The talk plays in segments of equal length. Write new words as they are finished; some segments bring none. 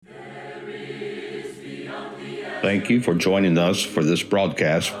Thank you for joining us for this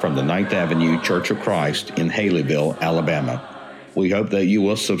broadcast from the Ninth Avenue Church of Christ in Haleyville, Alabama. We hope that you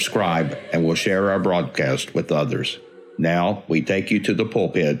will subscribe and will share our broadcast with others. Now, we take you to the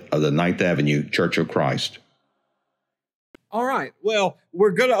pulpit of the Ninth Avenue Church of Christ. All right. Well,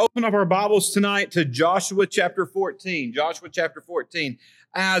 we're going to open up our Bibles tonight to Joshua chapter 14. Joshua chapter 14.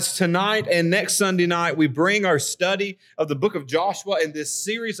 As tonight and next Sunday night, we bring our study of the book of Joshua in this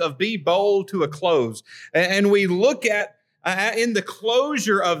series of Be Bold to a close. And we look at, in the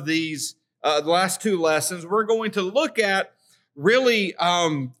closure of these the last two lessons, we're going to look at really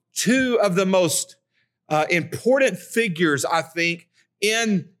two of the most important figures, I think,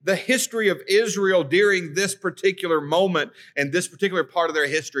 in the history of Israel during this particular moment and this particular part of their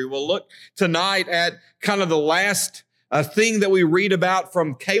history. We'll look tonight at kind of the last thing that we read about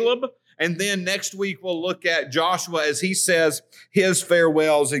from Caleb. And then next week, we'll look at Joshua as he says his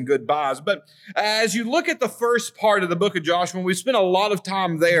farewells and goodbyes. But as you look at the first part of the book of Joshua, we spent a lot of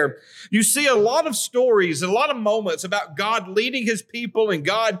time there. You see a lot of stories, a lot of moments about God leading his people and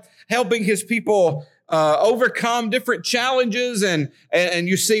God helping his people overcome different challenges, and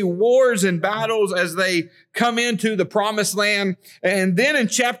you see wars and battles as they come into the promised land. And then in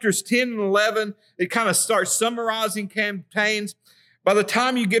chapters 10 and 11, it kind of starts summarizing campaigns. By the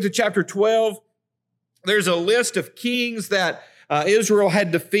time you get to chapter 12, there's a list of kings that Israel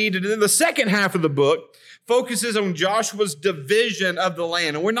had defeated. And then the second half of the book focuses on Joshua's division of the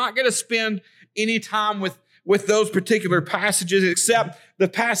land. And we're not going to spend any time with those particular passages, except the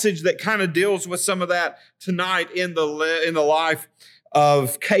passage that kind of deals with some of that tonight in the life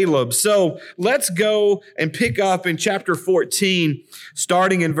of Caleb. So let's go and pick up in chapter 14,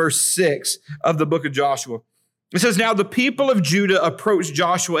 starting in verse 6 of the book of Joshua. It says, "Now the people of Judah approached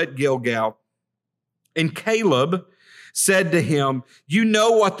Joshua at Gilgal, and Caleb said to him, 'You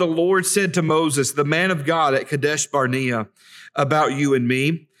know what the Lord said to Moses, the man of God at Kadesh Barnea, about you and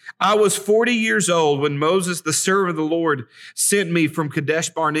me. I was 40 years old when Moses, the servant of the Lord, sent me from Kadesh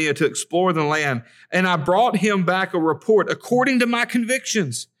Barnea to explore the land, and I brought him back a report according to my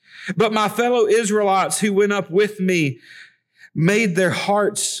convictions. But my fellow Israelites who went up with me made the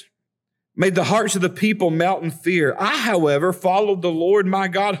hearts of the people melt in fear. I, however, followed the Lord my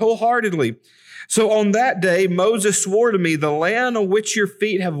God wholeheartedly. So on that day, Moses swore to me, the land on which your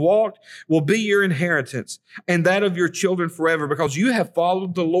feet have walked will be your inheritance and that of your children forever, because you have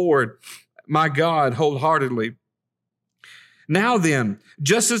followed the Lord, my God, wholeheartedly. Now then,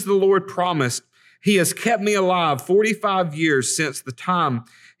 just as the Lord promised, he has kept me alive 45 years since the time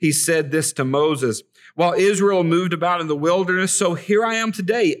he said this to Moses, while Israel moved about in the wilderness. So here I am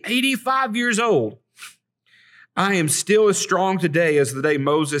today, 85 years old. I am still as strong today as the day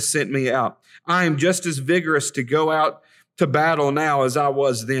Moses sent me out. I am just as vigorous to go out to battle now as I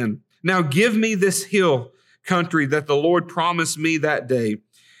was then. Now give me this hill country that the Lord promised me that day.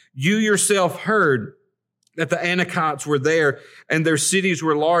 You yourself heard that the Anakites were there and their cities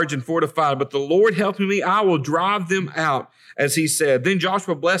were large and fortified, but the Lord helped me. I will drive them out, as he said. Then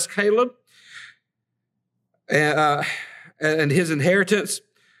Joshua blessed Caleb and his inheritance.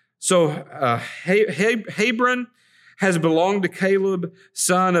 So Hebron has belonged to Caleb,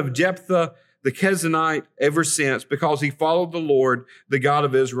 son of Jephthah, the Kenizzite, ever since, because he followed the Lord, the God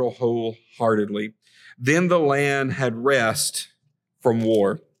of Israel, wholeheartedly. Then the land had rest from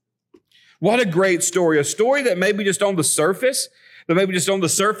war." What a great story. A story that maybe just on the surface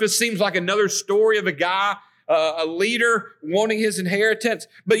seems like another story of a guy, a leader wanting his inheritance.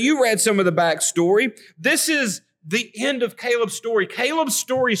 But you read some of the backstory. This is the end of Caleb's story. Caleb's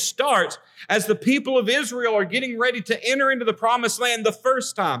story starts as the people of Israel are getting ready to enter into the promised land the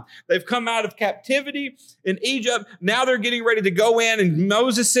first time. They've come out of captivity in Egypt. Now they're getting ready to go in, and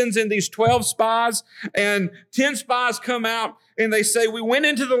Moses sends in these 12 spies, and 10 spies come out, and they say, "We went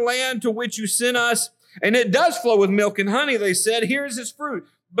into the land to which you sent us, and it does flow with milk and honey," they said. "Here is its fruit.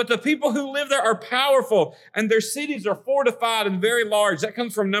 But the people who live there are powerful, and their cities are fortified and very large." That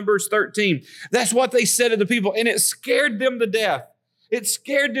comes from Numbers 13. That's what they said to the people, and it scared them to death. It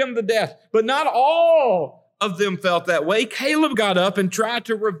scared them to death. But not all of them felt that way. Caleb got up and tried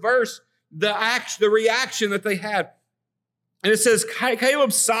to reverse the reaction that they had. And it says,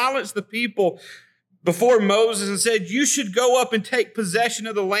 Caleb silenced the people before Moses and said, "You should go up and take possession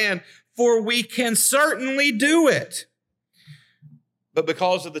of the land, for we can certainly do it." But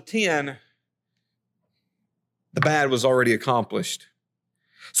because of the 10, the bad was already accomplished.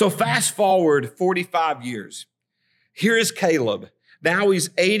 So fast forward 45 years. Here is Caleb. Now he's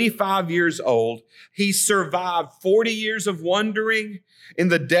 85 years old. He survived 40 years of wandering in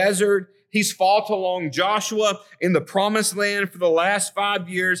the desert. He's fought along Joshua in the promised land for the last 5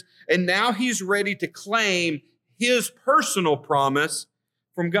 years, and now he's ready to claim his personal promise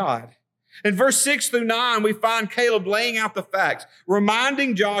from God. In verse 6 through 9, we find Caleb laying out the facts,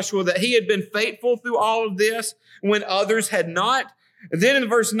 reminding Joshua that he had been faithful through all of this when others had not. And then in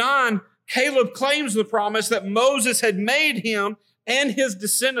verse 9, Caleb claims the promise that Moses had made him and his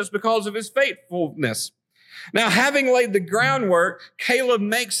descendants because of his faithfulness. Now, having laid the groundwork, Caleb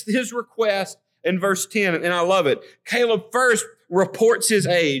makes his request in verse 10, and I love it. Caleb first reports his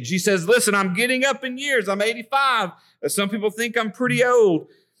age. He says, listen, I'm getting up in years. I'm 85. Some people think I'm pretty old.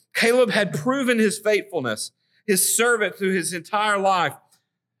 Caleb had proven his faithfulness, his servant through his entire life.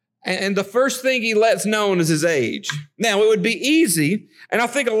 And the first thing he lets known is his age. Now, it would be easy, and I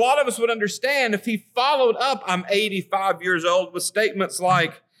think a lot of us would understand if he followed up, I'm 85 years old, with statements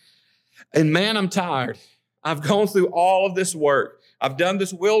like, and man, I'm tired. I've gone through all of this work. I've done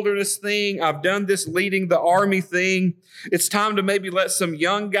this wilderness thing. I've done this leading the army thing. It's time to maybe let some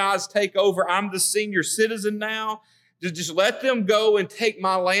young guys take over. I'm the senior citizen now. Just let them go and take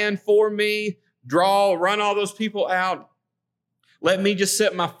my land for me, run all those people out. Let me just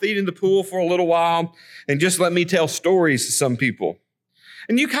set my feet in the pool for a little while and just let me tell stories to some people.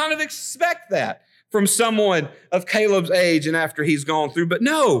 And you kind of expect that from someone of Caleb's age and after he's gone through. But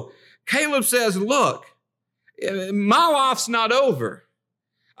no, Caleb says, look, my life's not over.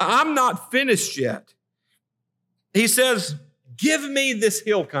 I'm not finished yet. He says, give me this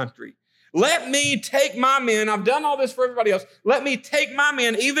hill country. Let me take my men. I've done all this for everybody else. Let me take my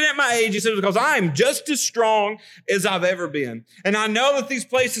men, even at my age, he says, because I am just as strong as I've ever been. And I know that these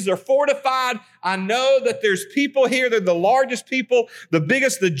places are fortified. I know that there's people here. They're the largest people, the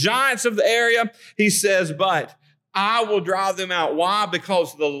biggest, the giants of the area. He says, but I will drive them out. Why?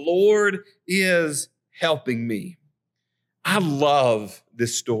 Because the Lord is helping me. I love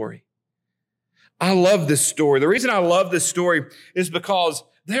this story. I love this story. The reason I love this story is because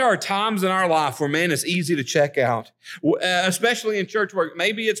there are times in our life where, man, it's easy to check out, especially in church work.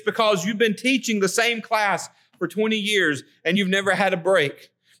 Maybe it's because you've been teaching the same class for 20 years and you've never had a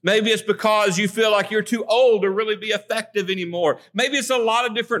break. Maybe it's because you feel like you're too old to really be effective anymore. Maybe it's a lot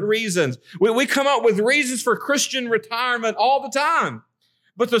of different reasons. We come up with reasons for Christian retirement all the time.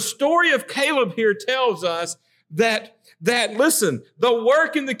 But the story of Caleb here tells us that listen, the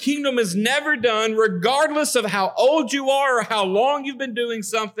work in the kingdom is never done, regardless of how old you are or how long you've been doing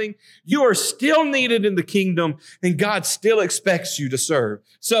something. You are still needed in the kingdom, and God still expects you to serve.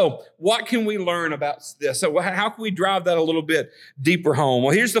 So what can we learn about this? So how can we drive that a little bit deeper home?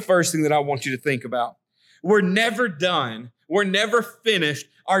 Well, here's the first thing that I want you to think about. We're never done. We're never finished.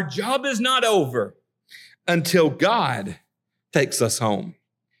 Our job is not over until God takes us home.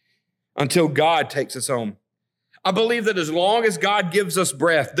 Until God takes us home. I believe that as long as God gives us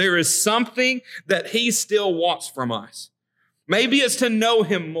breath, there is something that he still wants from us. Maybe it's to know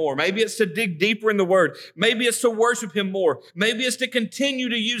him more. Maybe it's to dig deeper in the word. Maybe it's to worship him more. Maybe it's to continue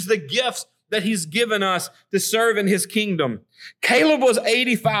to use the gifts that he's given us to serve in his kingdom. Caleb was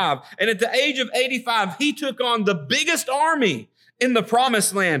 85, and at the age of 85, he took on the biggest army in the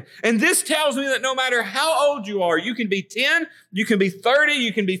promised land. And this tells me that no matter how old you are, you can be 10, you can be 30,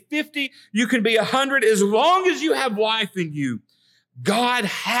 you can be 50, you can be 100. As long as you have life in you, God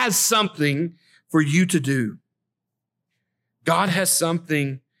has something for you to do. God has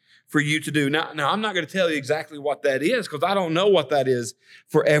something for you to do. Now I'm not going to tell you exactly what that is because I don't know what that is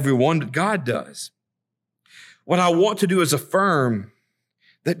for everyone, but God does. What I want to do is affirm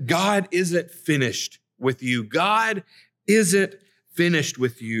that God isn't finished with you. God isn't finished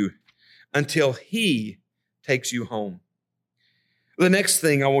with you until he takes you home. The next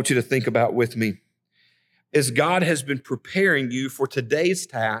thing I want you to think about with me is God has been preparing you for today's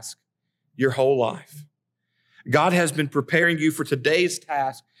task your whole life. God has been preparing you for today's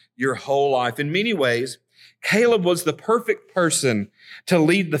task your whole life. In many ways, Caleb was the perfect person to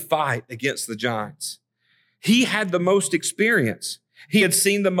lead the fight against the giants. He had the most experience. He had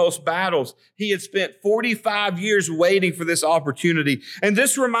seen the most battles. He had spent 45 years waiting for this opportunity. And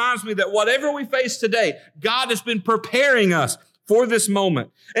this reminds me that whatever we face today, God has been preparing us for this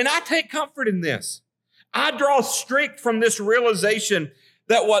moment. And I take comfort in this. I draw strength from this realization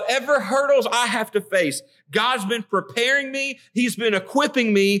that whatever hurdles I have to face, God's been preparing me. He's been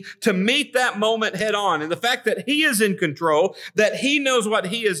equipping me to meet that moment head on. And the fact that he is in control, that he knows what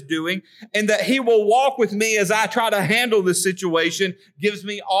he is doing, and that he will walk with me as I try to handle this situation gives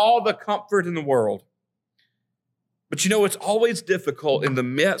me all the comfort in the world. But you know, it's always difficult in the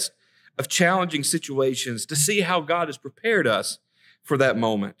midst of challenging situations to see how God has prepared us for that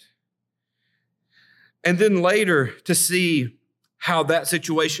moment. And then later to see how that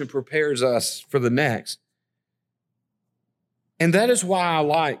situation prepares us for the next. And that is why I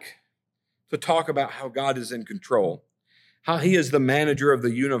like to talk about how God is in control, how he is the manager of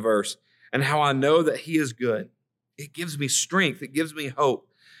the universe, and how I know that he is good. It gives me strength. It gives me hope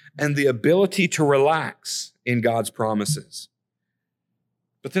and the ability to relax in God's promises.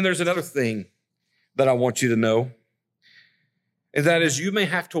 But then there's another thing that I want you to know, and that is you may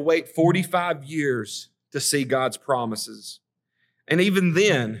have to wait 45 years to see God's promises. And even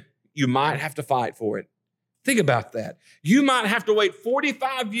then, you might have to fight for it. Think about that. You might have to wait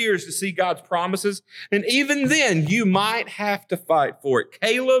 45 years to see God's promises, and even then, you might have to fight for it.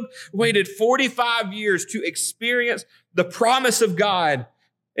 Caleb waited 45 years to experience the promise of God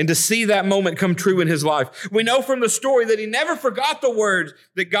and to see that moment come true in his life. We know from the story that he never forgot the words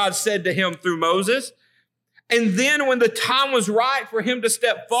that God said to him through Moses. And then when the time was right for him to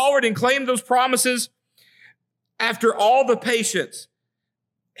step forward and claim those promises, after all the patience,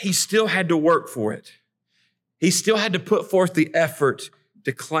 he still had to work for it. He still had to put forth the effort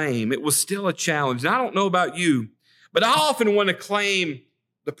to claim. It was still a challenge. And I don't know about you, but I often want to claim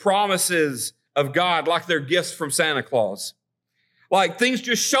the promises of God like they're gifts from Santa Claus. Like things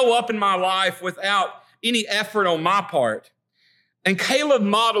just show up in my life without any effort on my part. And Caleb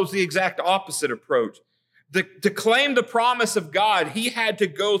models the exact opposite approach. To claim the promise of God, he had to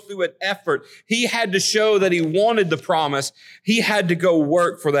go through an effort. He had to show that he wanted the promise. He had to go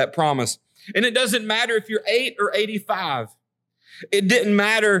work for that promise. And it doesn't matter if you're 8 or 85. It didn't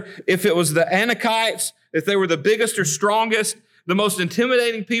matter if it was the Anakites, if they were the biggest or strongest, the most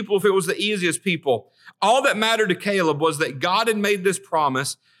intimidating people, if it was the easiest people. All that mattered to Caleb was that God had made this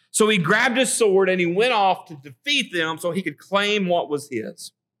promise. So he grabbed his sword and he went off to defeat them so he could claim what was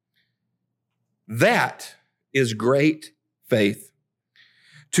his. That is great faith.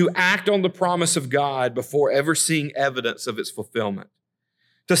 To act on the promise of God before ever seeing evidence of its fulfillment.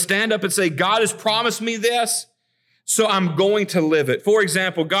 To stand up and say, God has promised me this, so I'm going to live it. For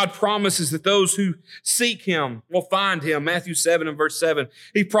example, God promises that those who seek him will find him. Matthew 7 and verse 7.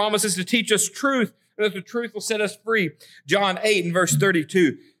 He promises to teach us truth, and that the truth will set us free. John 8 and verse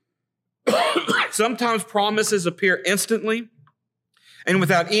 32. Sometimes promises appear instantly and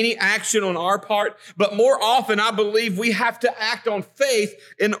without any action on our part. But more often, I believe we have to act on faith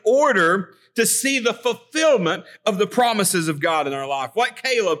in order to see the fulfillment of the promises of God in our life. Like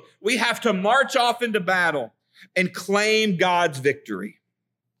Caleb, we have to march off into battle and claim God's victory.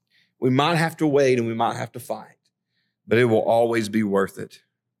 We might have to wait and we might have to fight, but it will always be worth it.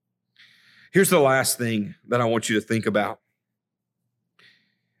 Here's the last thing that I want you to think about.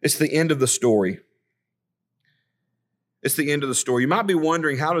 It's the end of the story. It's the end of the story. You might be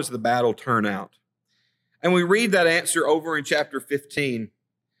wondering, how does the battle turn out? And we read that answer over in chapter 15.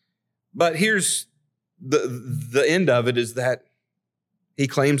 But here's the end of it is that he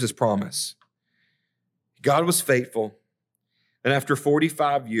claims his promise. God was faithful. And after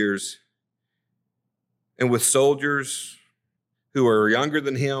 45 years, and with soldiers who are younger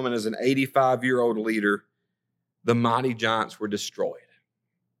than him and as an 85-year-old leader, the mighty giants were destroyed.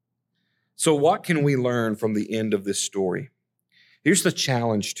 So what can we learn from the end of this story? Here's the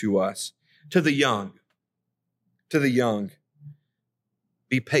challenge to us, to the young.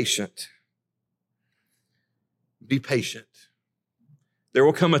 Be patient. Be patient. There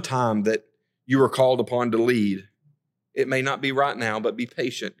will come a time that you are called upon to lead. It may not be right now, but be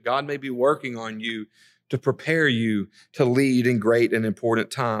patient. God may be working on you to prepare you to lead in great and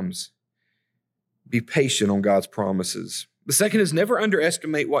important times. Be patient on God's promises. The second is never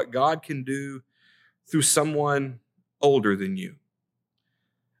underestimate what God can do through someone older than you.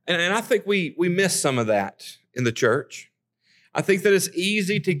 And I think we miss some of that in the church. I think that it's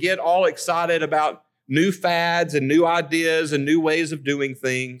easy to get all excited about new fads and new ideas and new ways of doing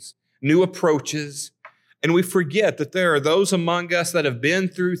things, new approaches. And we forget that there are those among us that have been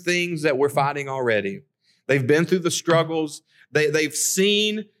through things that we're fighting already. They've been through the struggles. They've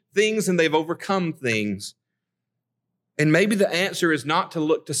seen things and they've overcome things. And maybe the answer is not to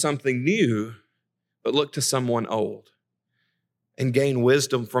look to something new, but look to someone old and gain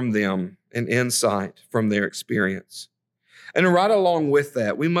wisdom from them and insight from their experience. And right along with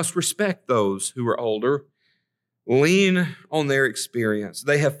that, we must respect those who are older, lean on their experience.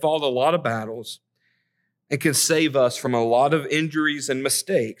 They have fought a lot of battles and can save us from a lot of injuries and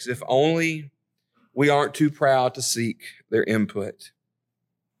mistakes if only we aren't too proud to seek their input.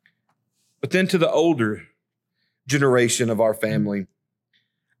 But then to the older generation of our family,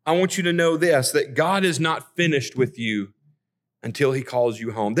 I want you to know this, that God is not finished with you until he calls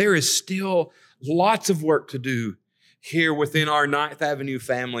you home. There is still lots of work to do here within our 9th Avenue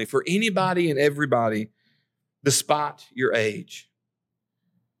family for anybody and everybody, despite your age.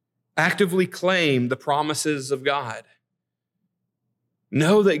 Actively claim the promises of God.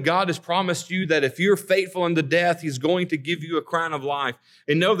 Know that God has promised you that if you're faithful unto death, He's going to give you a crown of life.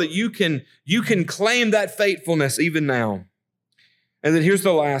 And know that you can claim that faithfulness even now. And then here's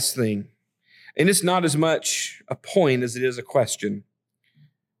the last thing. And it's not as much a point as it is a question.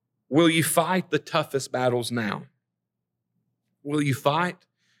 Will you fight the toughest battles now? Will you fight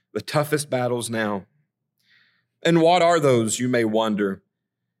the toughest battles now? And what are those, you may wonder?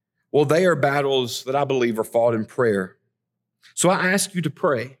 Well, they are battles that I believe are fought in prayer. So I ask you to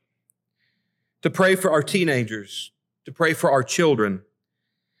pray for our teenagers, to pray for our children.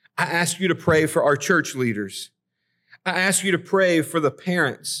 I ask you to pray for our church leaders. I ask you to pray for the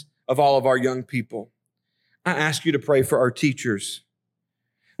parents of all of our young people. I ask you to pray for our teachers.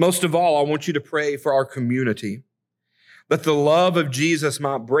 Most of all, I want you to pray for our community, that the love of Jesus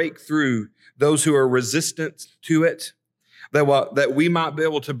might break through those who are resistant to it, that we might be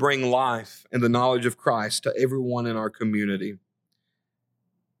able to bring life and the knowledge of Christ to everyone in our community.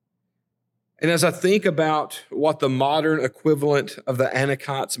 And as I think about what the modern equivalent of the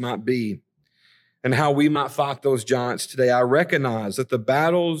Anakites might be and how we might fight those giants today, I recognize that the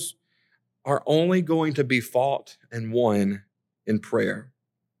battles are only going to be fought and won in prayer.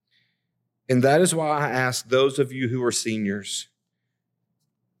 And that is why I ask those of you who are seniors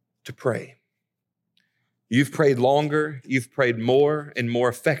to pray. You've prayed longer, you've prayed more and more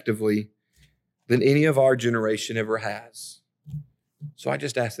effectively than any of our generation ever has. So I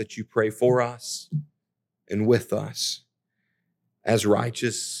just ask that you pray for us and with us as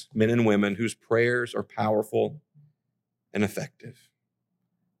righteous men and women whose prayers are powerful and effective.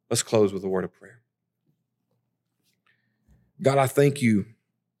 Let's close with a word of prayer. God, I thank you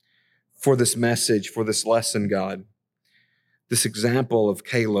for this message, for this lesson, God, this example of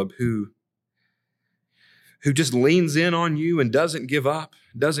Caleb who just leans in on you and doesn't give up,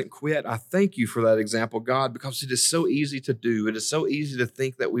 doesn't quit. I thank you for that example, God, because it is so easy to do. It is so easy to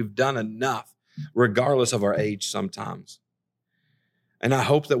think that we've done enough, regardless of our age sometimes. And I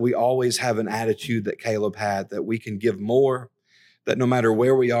hope that we always have an attitude that Caleb had, that we can give more, that no matter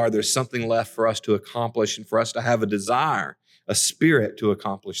where we are, there's something left for us to accomplish and for us to have a desire, a spirit to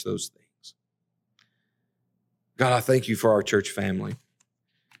accomplish those things. God, I thank you for our church family.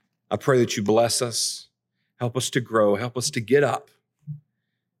 I pray that you bless us. Help us to grow. Help us to get up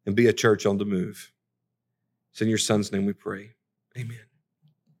and be a church on the move. It's in your Son's name we pray. Amen.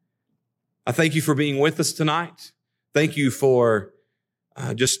 I thank you for being with us tonight. Thank you for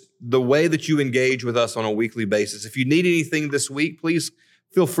just the way that you engage with us on a weekly basis. If you need anything this week, please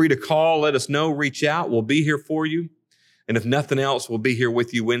feel free to call. Let us know. Reach out. We'll be here for you. And if nothing else, we'll be here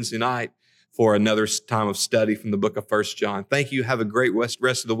with you Wednesday night for another time of study from the book of 1 John. Thank you. Have a great rest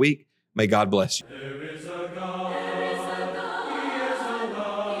of the week. May God bless you.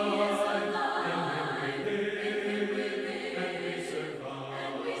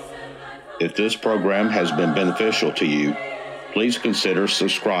 If this program has been beneficial to you, please consider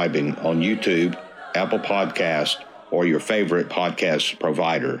subscribing on YouTube, Apple Podcast, or your favorite podcast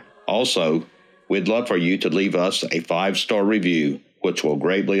provider. Also, we'd love for you to leave us a 5-star review, which will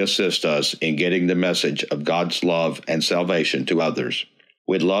greatly assist us in getting the message of God's love and salvation to others.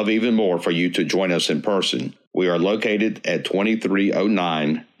 We'd love even more for you to join us in person. We are located at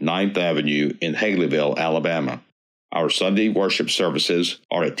 2309 9th Avenue in Haleyville, Alabama. Our Sunday worship services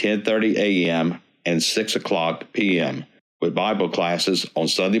are at 10:30 a.m. and 6 o'clock p.m., with Bible classes on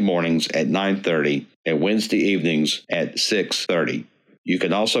Sunday mornings at 9:30 and Wednesday evenings at 6:30. You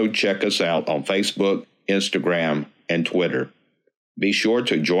can also check us out on Facebook, Instagram, and Twitter. Be sure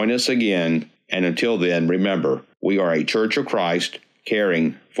to join us again, and until then, remember, we are a Church of Christ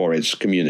caring for its community.